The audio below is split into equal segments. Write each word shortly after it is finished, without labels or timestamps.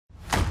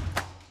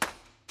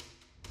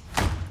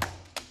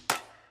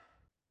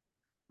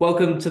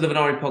Welcome to the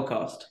Venari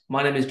podcast.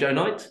 My name is Joe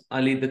Knight.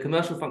 I lead the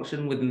commercial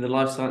function within the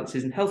life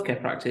sciences and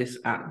healthcare practice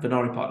at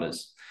Venari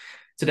Partners.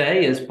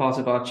 Today, as part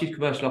of our Chief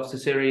Commercial Officer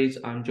series,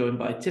 I'm joined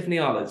by Tiffany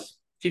Ahlers,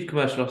 Chief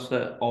Commercial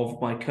Officer of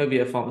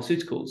Mycovia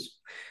Pharmaceuticals.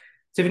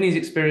 Tiffany's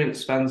experience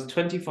spans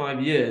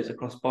 25 years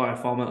across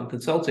biopharma and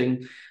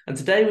consulting, and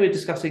today we're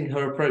discussing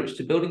her approach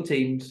to building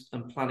teams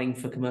and planning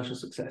for commercial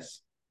success.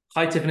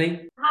 Hi,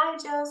 Tiffany. Hi,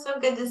 Joe. So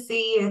good to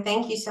see you.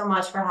 Thank you so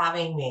much for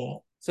having me.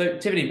 So,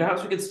 Tiffany,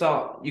 perhaps we could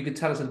start. You could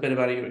tell us a bit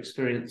about your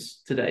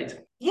experience to date.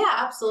 Yeah,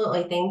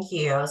 absolutely. Thank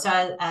you.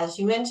 So as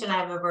you mentioned, I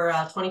have over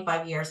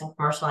 25 years in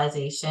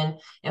commercialization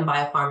in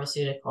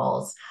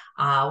biopharmaceuticals,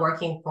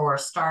 working for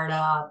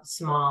startup,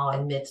 small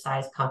and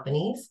mid-sized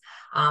companies.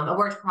 I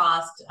worked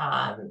across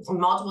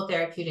multiple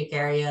therapeutic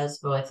areas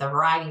with a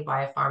variety of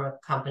biopharma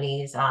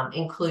companies,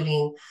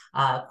 including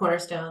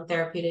Cornerstone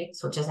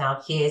Therapeutics, which is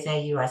now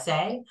Chiesi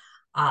USA,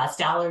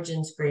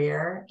 Stallergenes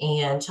Greer,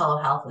 and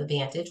Cello Health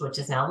Advantage, which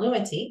is now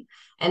Lumity.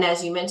 And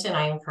as you mentioned,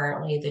 I am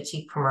currently the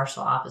Chief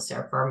Commercial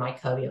Officer for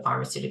Mycovia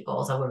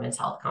Pharmaceuticals, a women's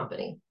health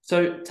company.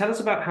 So tell us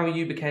about how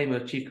you became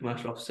a Chief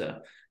Commercial Officer.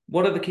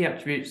 What are the key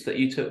attributes that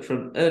you took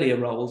from earlier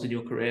roles in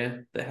your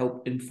career that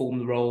help inform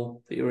the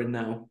role that you're in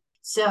now?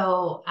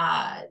 So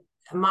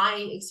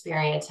my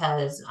experience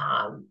has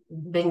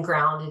been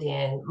grounded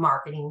in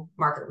marketing,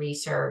 market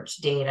research,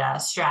 data,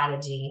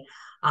 strategy,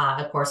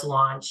 of course,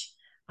 launch.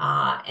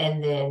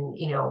 And then,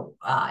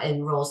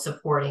 in roles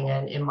supporting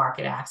in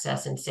market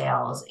access and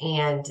sales.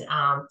 And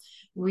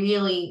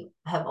really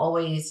have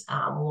always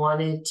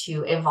wanted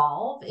to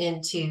evolve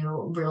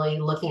into really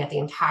looking at the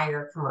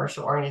entire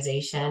commercial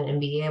organization and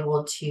be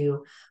able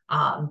to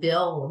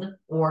build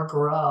or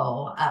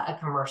grow a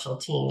commercial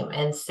team.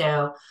 And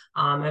so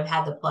I've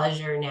had the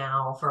pleasure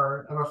now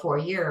for over 4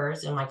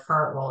 years in my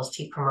current role as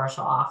Chief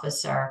Commercial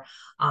Officer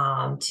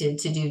to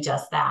do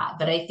just that.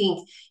 But I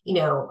think,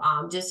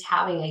 just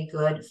having a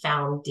good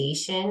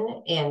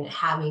foundation and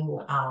having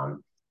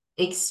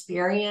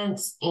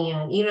experience,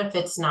 and even if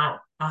it's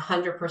not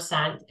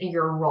 100%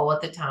 your role at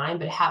the time,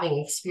 but having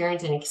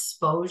experience and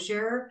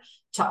exposure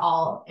to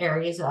all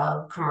areas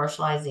of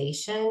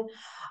commercialization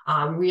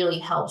really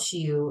helps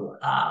you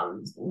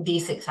be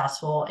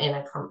successful in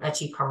a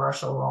chief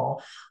commercial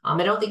role.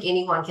 I don't think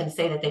anyone can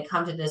say that they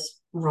come to this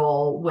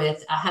role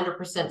with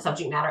 100%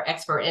 subject matter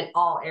expert in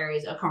all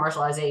areas of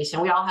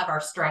commercialization. We all have our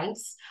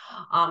strengths.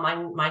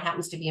 Mine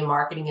happens to be in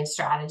marketing and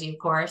strategy, of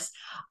course.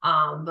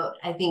 But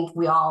I think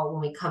we all,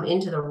 when we come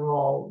into the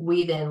role,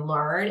 we then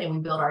learn and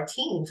we build our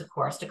teams, of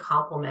course, to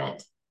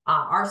complement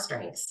our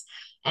strengths.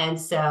 And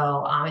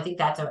so I think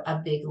that's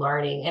a big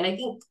learning. And I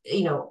think,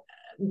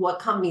 what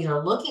companies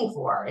are looking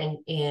for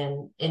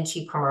in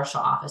chief commercial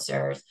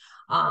officers,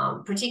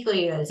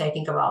 particularly as I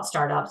think about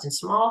startups and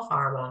small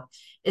pharma,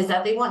 is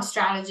that they want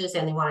strategists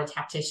and they want a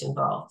tactician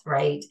both,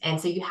 right? And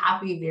so you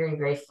have to be very,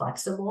 very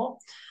flexible.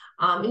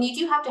 And you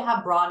do have to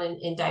have broad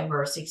and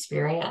diverse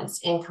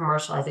experience in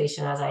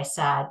commercialization, as I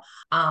said.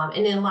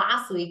 And then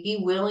lastly, be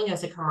willing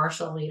as a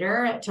commercial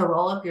leader to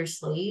roll up your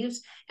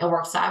sleeves and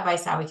work side by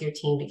side with your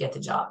team to get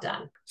the job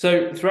done.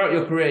 So throughout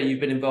your career,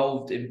 you've been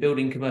involved in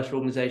building commercial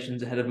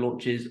organizations ahead of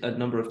launches a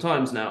number of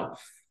times now,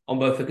 on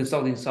both the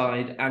consulting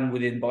side and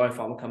within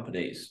biopharma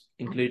companies,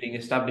 including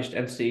established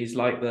entities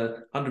like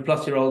the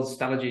 100-plus-year-old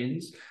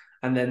Stallergenes,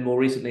 and then more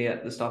recently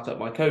at the startup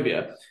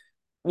Mycovia.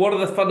 What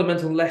are the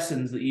fundamental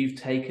lessons that you've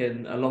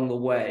taken along the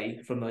way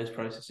from those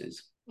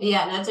processes?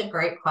 Yeah, that's a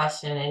great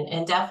question.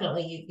 And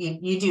definitely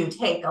you do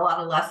take a lot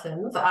of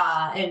lessons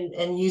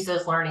and use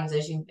those learnings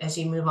as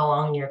you move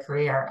along in your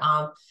career.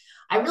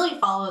 I really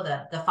follow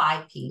the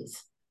 5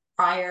 Ps: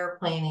 prior,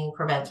 planning,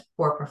 prevent,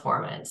 poor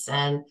performance.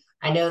 And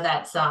I know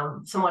that's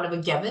somewhat of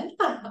a given,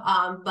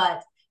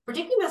 but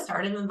particularly in a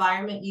startup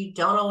environment, you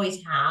don't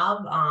always have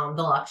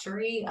the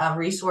luxury of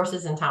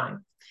resources and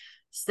time.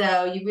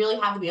 So you really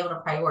have to be able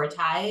to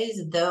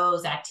prioritize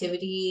those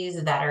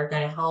activities that are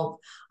going to help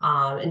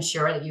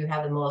ensure that you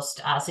have the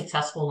most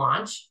successful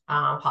launch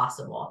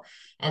possible.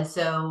 And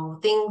so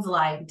things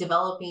like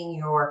developing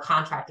your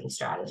contracting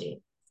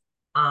strategy,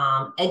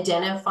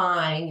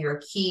 identifying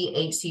your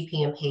key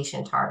HCP and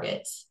patient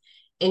targets,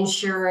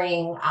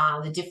 ensuring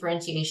the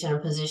differentiation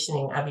and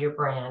positioning of your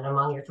brand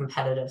among your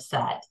competitive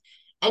set,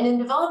 and then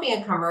developing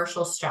a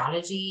commercial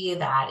strategy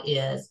that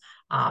is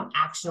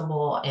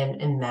actionable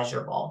and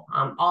measurable.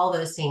 All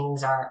those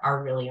things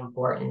are really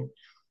important.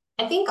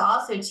 I think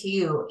also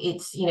too,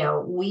 it's,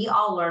 we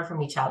all learn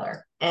from each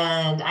other.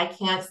 And I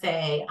can't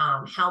say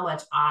how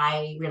much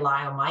I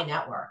rely on my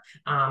network,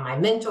 my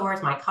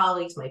mentors, my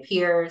colleagues, my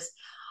peers,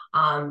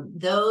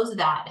 those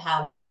that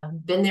have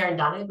been there and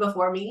done it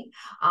before me.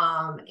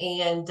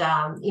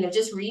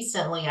 Just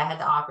recently I had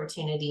the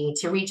opportunity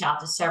to reach out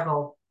to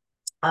several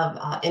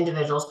of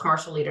individuals,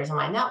 commercial leaders in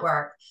my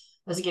network.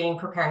 I was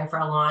preparing for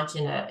a launch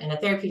in a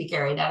therapeutic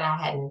area that I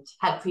hadn't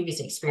had previous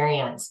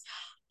experience.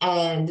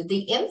 And the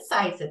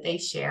insights that they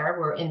shared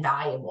were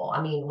invaluable.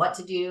 I mean, what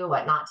to do,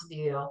 what not to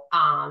do,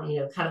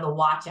 kind of the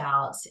watch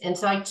outs. And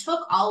so I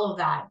took all of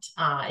that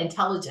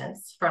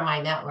intelligence from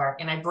my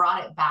network and I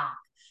brought it back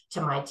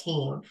to my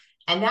team.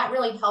 And that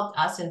really helped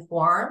us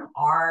inform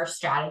our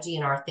strategy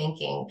and our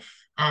thinking.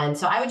 And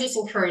so I would just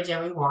encourage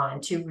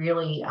everyone to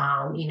really,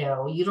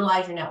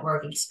 utilize your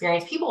network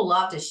experience. People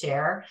love to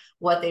share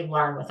what they've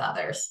learned with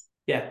others.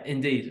 Yeah,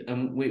 indeed.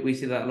 We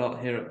see that a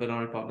lot here at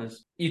Venari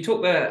Partners. You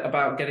talked there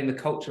about getting the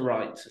culture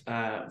right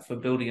for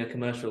building a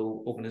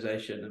commercial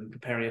organization and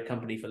preparing a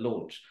company for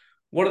launch.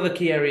 What are the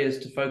key areas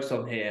to focus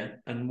on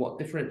here, and what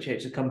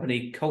differentiates a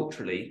company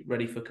culturally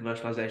ready for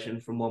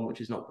commercialization from one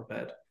which is not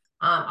prepared?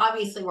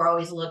 Obviously, we're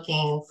always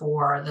looking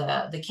for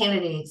the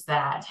candidates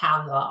that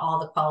have all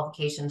the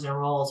qualifications and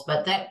roles,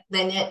 but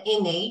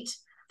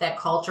that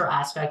culture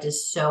aspect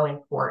is so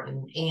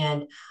important.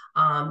 And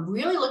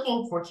really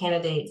looking for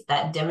candidates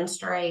that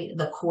demonstrate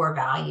the core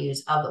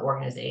values of the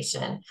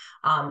organization,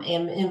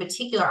 and in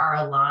particular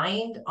are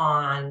aligned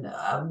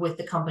on with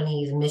the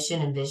company's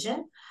mission and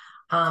vision.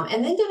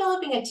 And then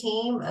developing a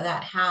team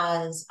that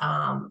has,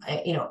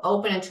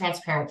 open and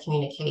transparent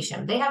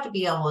communication. They have to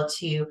be able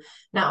to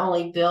not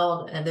only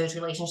build those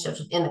relationships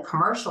within the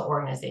commercial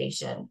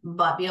organization,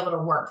 but be able to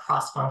work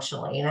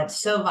cross-functionally. And that's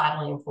so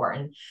vitally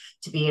important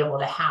to be able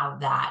to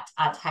have that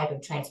type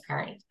of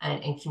transparent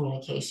and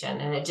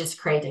communication. And it just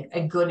creates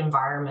a good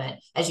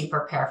environment as you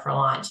prepare for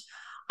launch.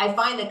 I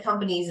find that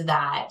companies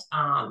that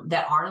aren't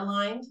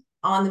aligned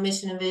on the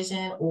mission and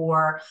vision,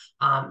 or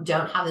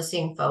don't have the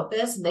same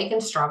focus, they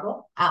can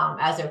struggle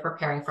as they're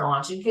preparing for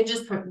launch. It could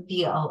just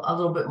be a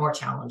little bit more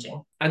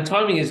challenging. And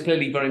timing is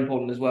clearly very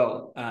important as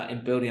well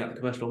in building out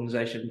the commercial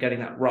organization, getting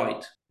that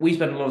right. We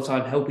spend a lot of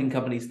time helping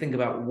companies think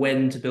about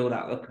when to build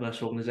out the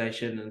commercial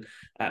organization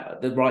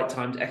and the right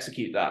time to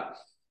execute that.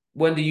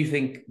 When do you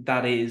think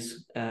that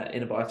is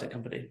in a biotech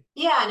company?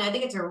 Yeah, and I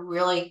think it's a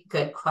really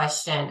good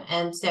question.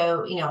 And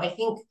so, I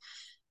think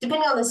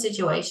depending on the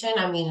situation,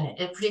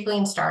 particularly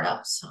in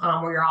startups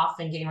where you're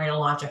often getting ready to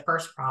launch a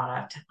first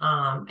product,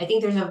 I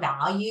think there's a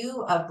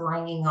value of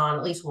bringing on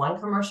at least one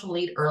commercial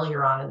lead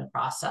earlier on in the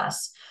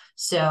process.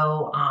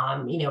 So,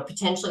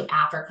 potentially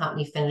after a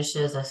company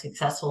finishes a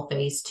successful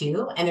phase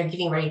 2 and they're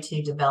getting ready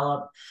to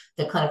develop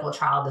the clinical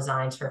trial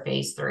designs for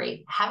phase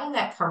 3, having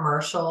that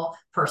commercial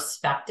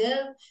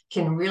perspective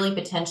can really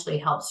potentially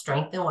help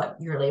strengthen what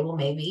your label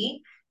may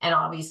be, and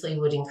obviously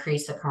would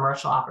increase the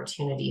commercial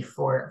opportunity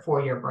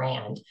for your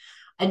brand.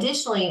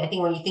 Additionally, I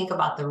think when you think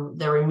about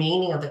the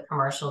remaining of the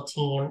commercial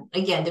team,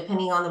 again,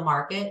 depending on the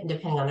market and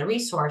depending on the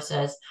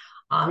resources,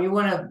 you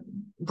want to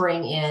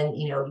bring in,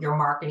 your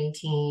marketing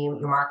team,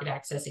 your market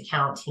access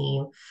account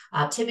team,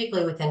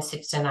 typically within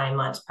 6 to 9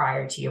 months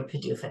prior to your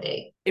PDUFA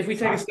date. If we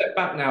take a step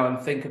back now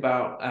and think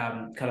about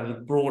kind of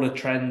the broader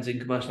trends in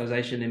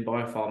commercialization in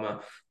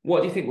biopharma,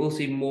 what do you think we'll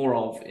see more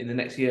of in the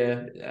next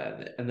year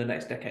and the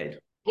next decade?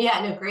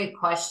 Yeah, no, great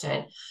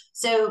question.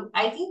 So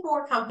I think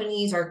more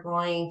companies are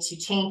going to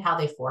change how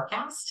they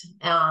forecast.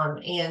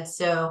 And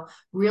so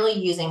really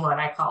using what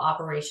I call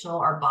operational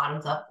or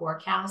bottoms up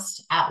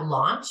forecast at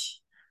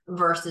launch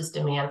versus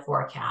demand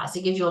forecast.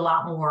 It gives you a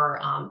lot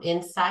more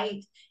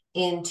insight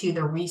into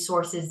the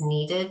resources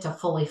needed to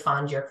fully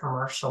fund your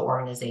commercial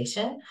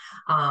organization,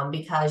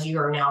 because you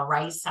are now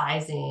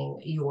right-sizing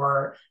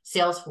your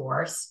sales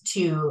force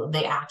to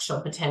the actual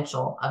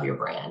potential of your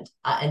brand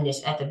at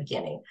the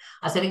beginning.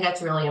 So I think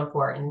that's really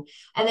important.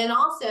 And then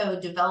also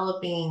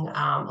developing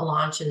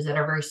launches that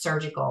are very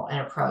surgical in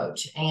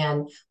approach,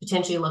 and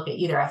potentially look at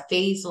either a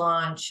phase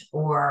launch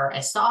or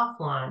a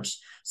soft launch,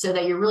 so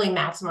that you're really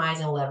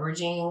maximizing,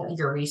 leveraging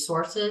your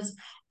resources,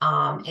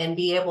 and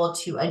be able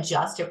to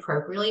adjust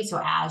appropriately.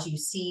 So as you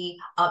see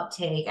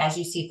uptake, as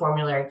you see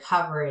formulary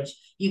coverage,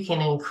 you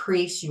can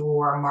increase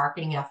your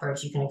marketing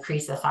efforts, you can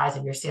increase the size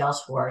of your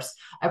sales force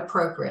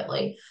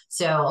appropriately.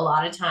 So a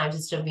lot of times,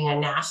 instead of being a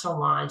national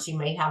launch, you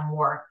may have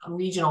more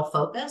regional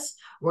focus,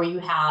 where you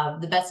have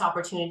the best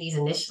opportunities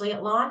initially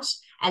at launch.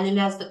 And then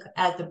as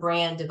the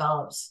brand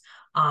develops,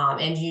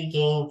 and you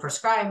gain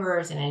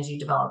prescribers, and as you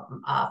develop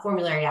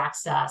formulary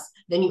access,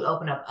 then you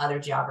open up other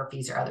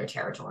geographies or other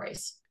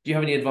territories. Do you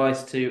have any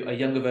advice to a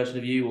younger version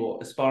of you or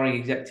aspiring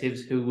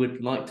executives who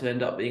would like to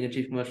end up being a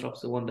chief commercial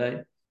officer one day?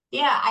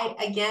 Yeah,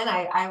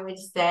 I would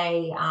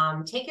say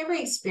take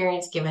every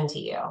experience given to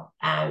you.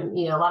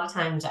 A lot of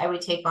times I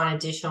would take on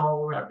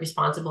additional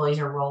responsibilities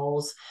or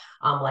roles,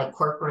 like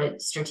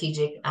corporate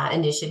strategic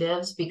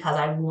initiatives, because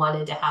I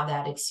wanted to have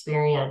that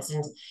experience.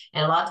 And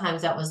a lot of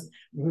times that was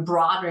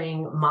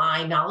broadening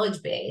my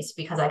knowledge base,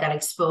 because I got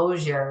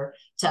exposure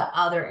to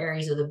other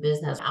areas of the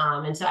business.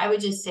 And so I would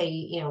just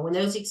say, when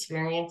those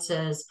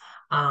experiences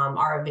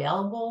are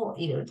available,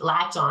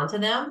 latch onto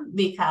them,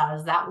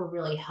 because that will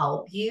really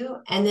help you.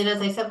 And then,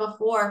 as I said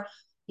before,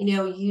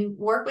 you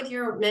work with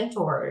your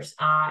mentors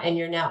and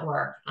your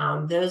network.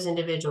 Those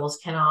individuals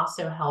can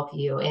also help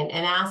you, and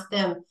ask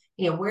them,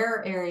 where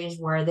are areas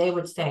where they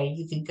would say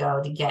you could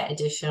go to get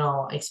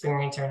additional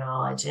experience or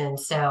knowledge. And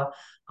so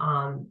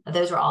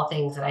those are all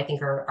things that I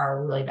think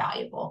are really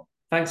valuable.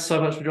 Thanks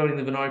so much for joining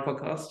the Venari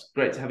podcast.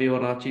 Great to have you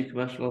on our Chief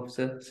Commercial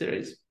Officer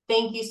series.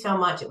 Thank you so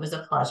much. It was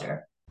a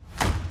pleasure.